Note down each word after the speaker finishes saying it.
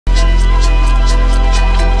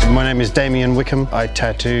My name is Damien Wickham. I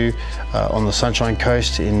tattoo on the Sunshine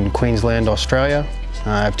Coast in Queensland, Australia.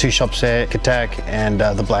 I have 2 shops there, Katak and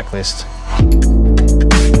the Blacklist.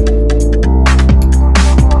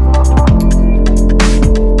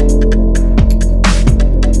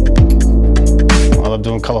 I love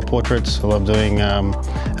doing colour portraits. I love doing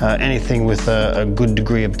anything with a good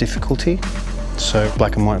degree of difficulty. So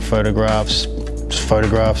black and white photographs,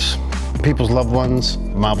 people's loved ones,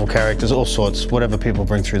 Marvel characters, all sorts, whatever people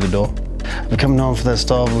bring through the door. I've become known for that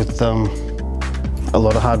style with a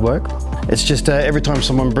lot of hard work. It's just every time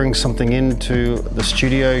someone brings something into the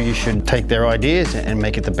studio, you should take their ideas and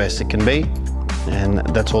make it the best it can be. And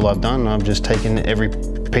that's all I've done. I've just taken every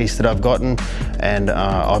piece that I've gotten and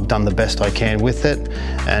I've done the best I can with it,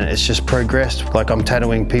 and it's just progressed. Like, I'm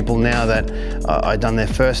tattooing people now that I done their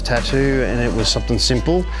first tattoo and it was something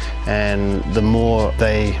simple, and the more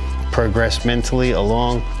they progress mentally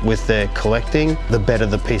along with their collecting, the better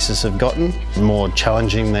the pieces have gotten, the more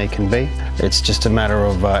challenging they can be. It's just a matter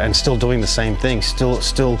of, and still doing the same thing.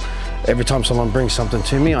 Still, every time someone brings something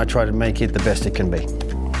to me, I try to make it the best it can be.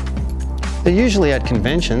 They're usually at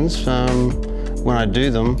conventions when I do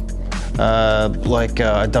them. I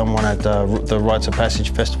done one at the Rites of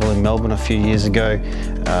Passage Festival in Melbourne a few years ago,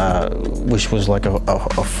 which was like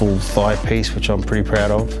a full thigh piece, which I'm pretty proud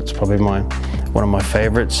of. It's probably one of my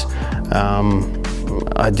favourites.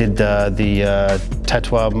 I did the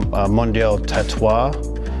Tatouage Mondial Tatouage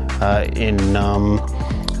in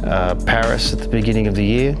Paris at the beginning of the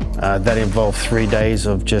year. That involved 3 days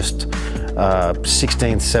of just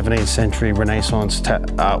 16th, 17th century Renaissance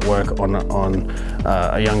artwork on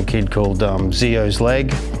a young kid called Zio's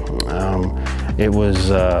leg. It was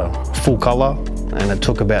full colour and it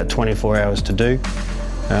took about 24 hours to do.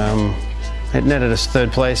 It netted us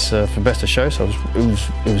 3rd place for Best of Show, so it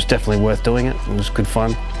was definitely worth doing it. It was good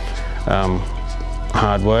fun,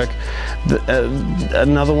 hard work.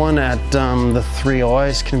 Another one at the 3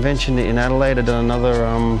 Eyes convention in Adelaide, I did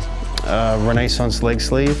another Renaissance leg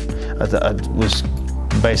sleeve. It was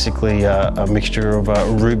basically a mixture of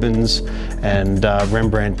Rubens and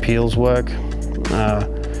Rembrandt Peale's work.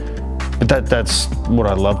 But that's what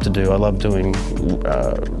I love to do. I love doing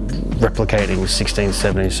replicating 16th,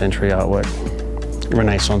 17th century artwork,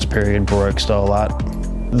 Renaissance period, Baroque style art.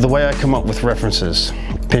 The way I come up with references,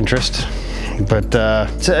 Pinterest, but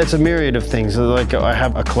it's a myriad of things. Like, I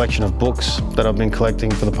have a collection of books that I've been collecting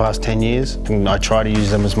for the past 10 years, and I try to use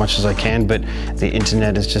them as much as I can, but the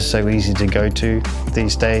internet is just so easy to go to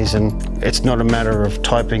these days, and it's not a matter of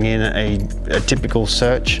typing in a typical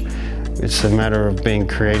search. It's a matter of being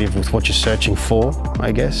creative with what you're searching for,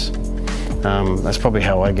 I guess. That's probably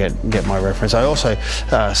how I get my reference. I also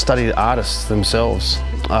study artists themselves,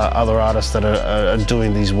 other artists that are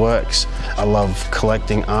doing these works. I love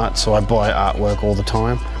collecting art, so I buy artwork all the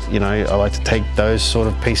time. You know, I like to take those sort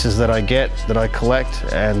of pieces that I get, that I collect,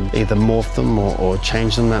 and either morph them or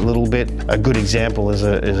change them that little bit. A good example is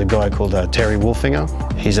a guy called Terry Wolfinger.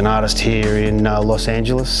 He's an artist here in Los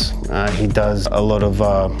Angeles. He does a lot of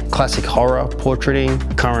classic horror portraiting,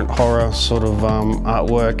 current horror sort of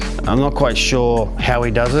artwork. I'm not quite sure how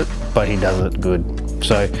he does it, but he does it good.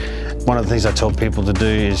 So one of the things I tell people to do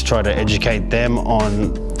is try to educate them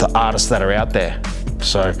on the artists that are out there.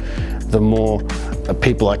 So the more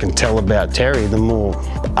people I can tell about Terry, the more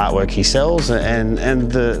artwork he sells, and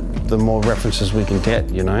the more references we can get,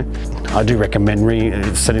 you know. I do recommend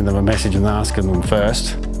sending them a message and asking them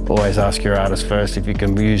first. Always ask your artist first if you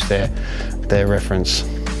can use their reference.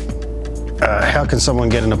 How can someone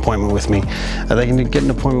get an appointment with me? They can get an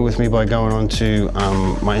appointment with me by going onto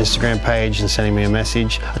my Instagram page and sending me a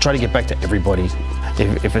message. I try to get back to everybody.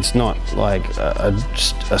 If it's not like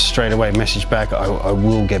a straight away message back, I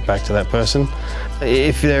will get back to that person.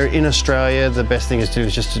 If they're in Australia, the best thing is to do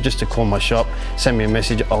is just to call my shop, send me a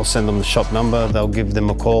message, I'll send them the shop number, they'll give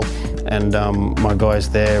them a call, and my guys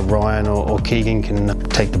there, Ryan or Keegan, can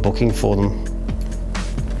take the booking for them.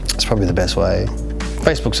 It's probably the best way.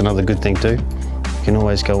 Facebook's another good thing too. You can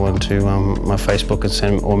always go onto my Facebook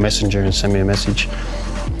and or Messenger and send me a message.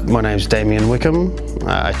 My name's Damien Wickham.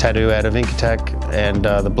 I tattoo out of Inkatak and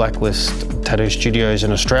the Blacklist Tattoo Studios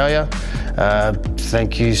in Australia.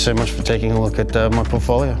 Thank you so much for taking a look at my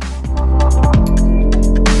portfolio.